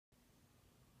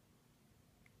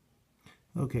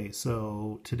Okay,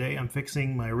 so today I'm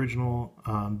fixing my original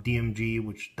DMG,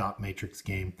 which dot matrix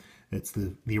game. It's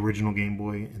the original Game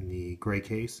Boy in the gray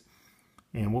case.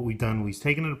 And what we've done, we've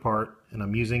taken it apart, and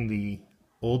I'm using the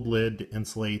old lid to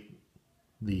insulate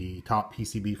the top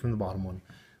PCB from the bottom one,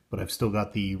 but I've still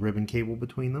got the ribbon cable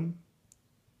between them.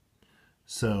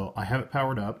 So I have it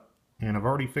powered up, and I've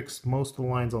already fixed most of the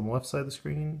lines on the left side of the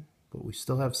screen, but we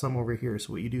still have some over here.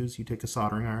 So what you do is you take a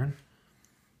soldering iron,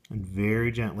 and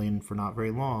very gently, and for not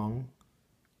very long,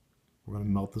 we're going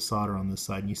to melt the solder on this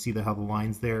side. And you see how the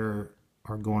lines there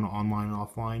are going online and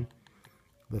offline?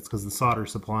 That's because the solder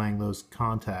supplying those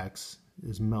contacts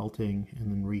is melting and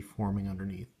then reforming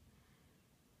underneath.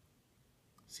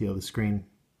 See how the screen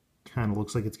kind of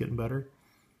looks like it's getting better?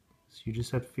 So you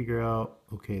just have to figure out,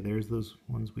 okay, there's those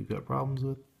ones we've got problems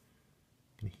with.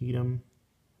 I'm going to heat them.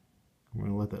 We're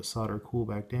going to let that solder cool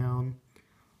back down.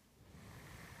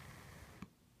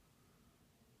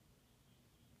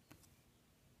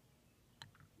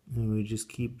 And we just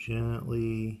keep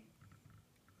gently.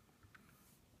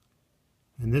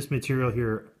 And this material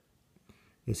here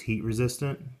is heat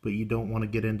resistant, but you don't want to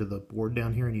get into the board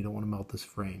down here, and you don't want to melt this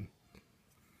frame.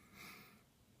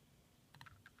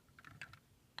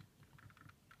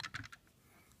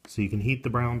 So you can heat the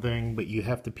brown thing, but you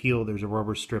have to peel. There's a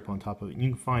rubber strip on top of it. And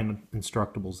you can find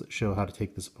instructables that show how to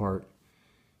take this apart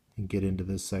and get into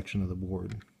this section of the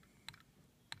board.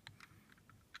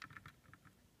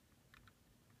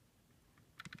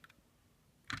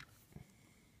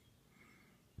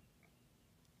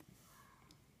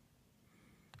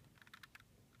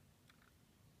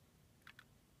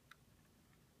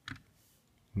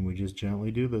 And we just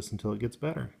gently do this until it gets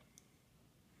better.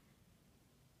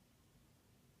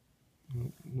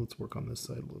 Let's work on this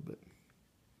side a little bit.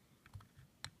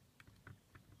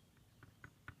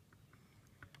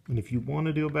 And if you want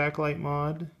to do a backlight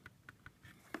mod,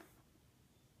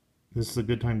 this is a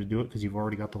good time to do it because you've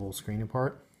already got the whole screen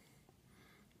apart.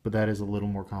 But that is a little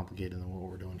more complicated than what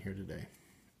we're doing here today.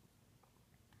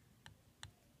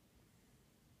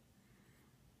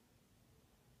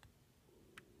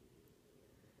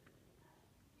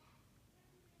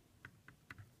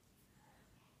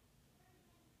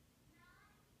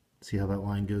 See how that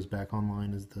line goes back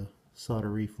online as the solder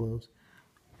reflows?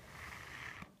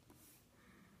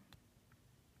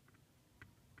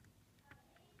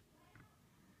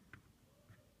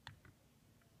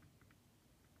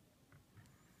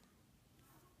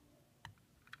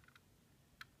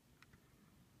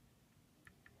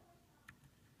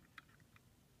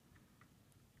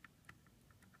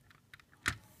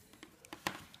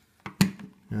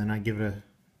 And then I give it a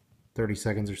 30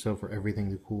 seconds or so for everything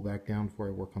to cool back down before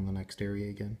I work on the next area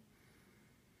again.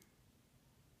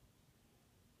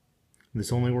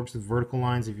 This only works with vertical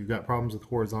lines. If you've got problems with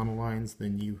horizontal lines,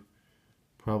 then you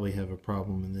probably have a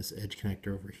problem in this edge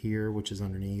connector over here, which is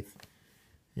underneath.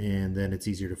 And then it's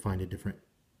easier to find a different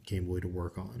Game Boy to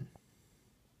work on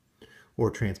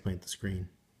or transplant the screen.